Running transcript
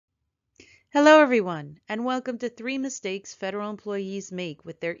Hello everyone, and welcome to 3 mistakes federal employees make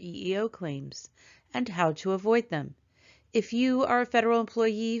with their EEO claims and how to avoid them. If you are a federal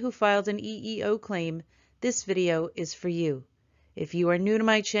employee who filed an EEO claim, this video is for you. If you are new to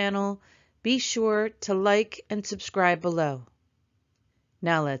my channel, be sure to like and subscribe below.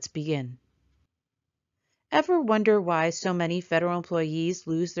 Now let's begin. Ever wonder why so many federal employees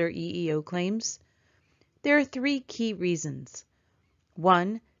lose their EEO claims? There are 3 key reasons.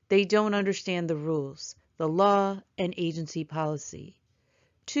 1. They don't understand the rules, the law, and agency policy.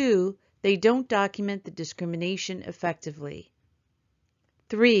 2. They don't document the discrimination effectively.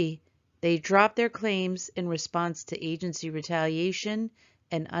 3. They drop their claims in response to agency retaliation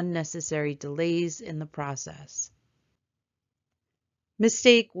and unnecessary delays in the process.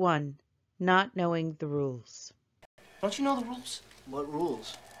 Mistake 1. Not knowing the rules. Don't you know the rules? What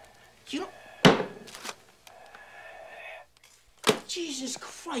rules? You don't... Jesus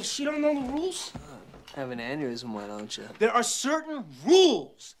Christ, you don't know the rules? Have an aneurysm, why don't you? There are certain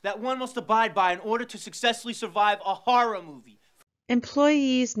rules that one must abide by in order to successfully survive a horror movie.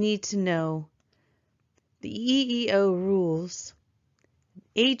 Employees need to know the EEO rules,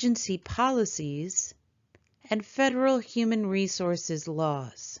 agency policies, and federal human resources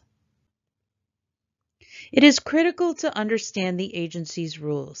laws. It is critical to understand the agency's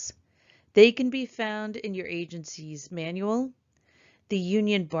rules. They can be found in your agency's manual, the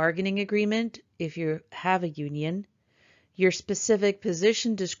union bargaining agreement, if you have a union, your specific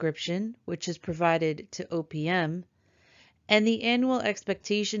position description, which is provided to OPM, and the annual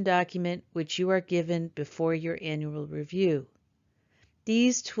expectation document, which you are given before your annual review.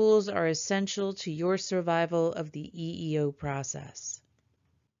 These tools are essential to your survival of the EEO process.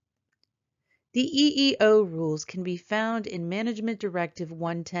 The EEO rules can be found in Management Directive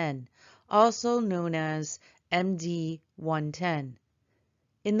 110, also known as MD 110.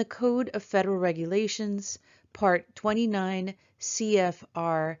 In the Code of Federal Regulations, Part 29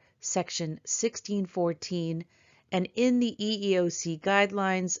 CFR Section 1614, and in the EEOC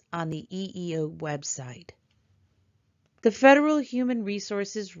guidelines on the EEO website. The Federal Human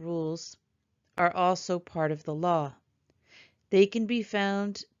Resources rules are also part of the law. They can be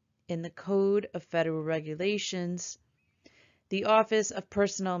found in the Code of Federal Regulations, the Office of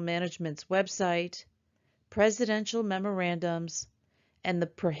Personnel Management's website, presidential memorandums, and the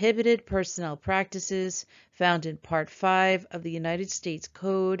prohibited personnel practices found in Part 5 of the United States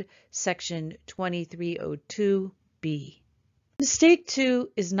Code, Section 2302B. Mistake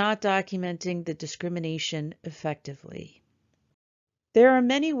 2 is not documenting the discrimination effectively. There are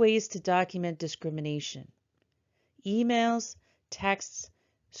many ways to document discrimination: emails, texts,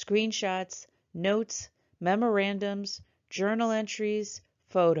 screenshots, notes, memorandums, journal entries,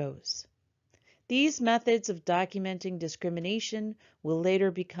 photos. These methods of documenting discrimination will later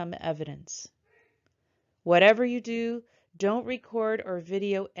become evidence. Whatever you do, don't record or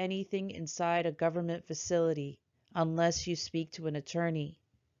video anything inside a government facility unless you speak to an attorney.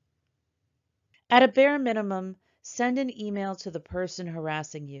 At a bare minimum, send an email to the person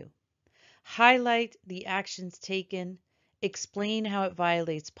harassing you. Highlight the actions taken, explain how it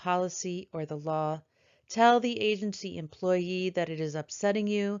violates policy or the law, tell the agency employee that it is upsetting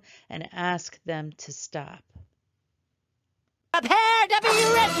you, and ask them to stop. Prepare to be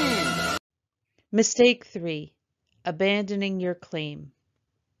written! Mistake 3. Abandoning your claim.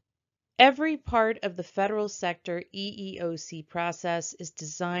 Every part of the federal sector EEOC process is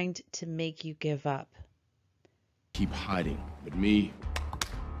designed to make you give up. Keep hiding, but me,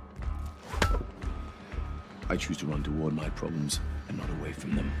 I choose to run toward my problems and not away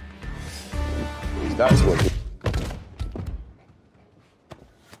from them. That's what.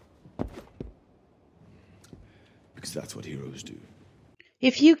 Because that's what heroes do.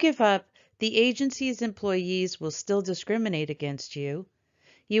 If you give up, the agency's employees will still discriminate against you.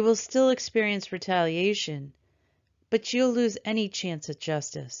 You will still experience retaliation, but you'll lose any chance at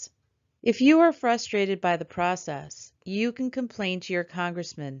justice. If you are frustrated by the process, you can complain to your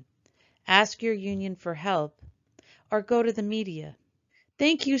congressman, ask your union for help, or go to the media.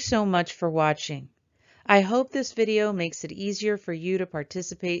 Thank you so much for watching. I hope this video makes it easier for you to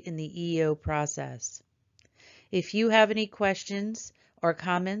participate in the EEO process. If you have any questions or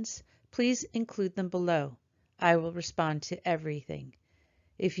comments, please include them below. I will respond to everything.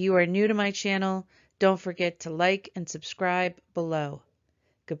 If you are new to my channel, don't forget to like and subscribe below.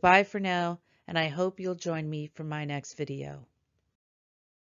 Goodbye for now, and I hope you'll join me for my next video.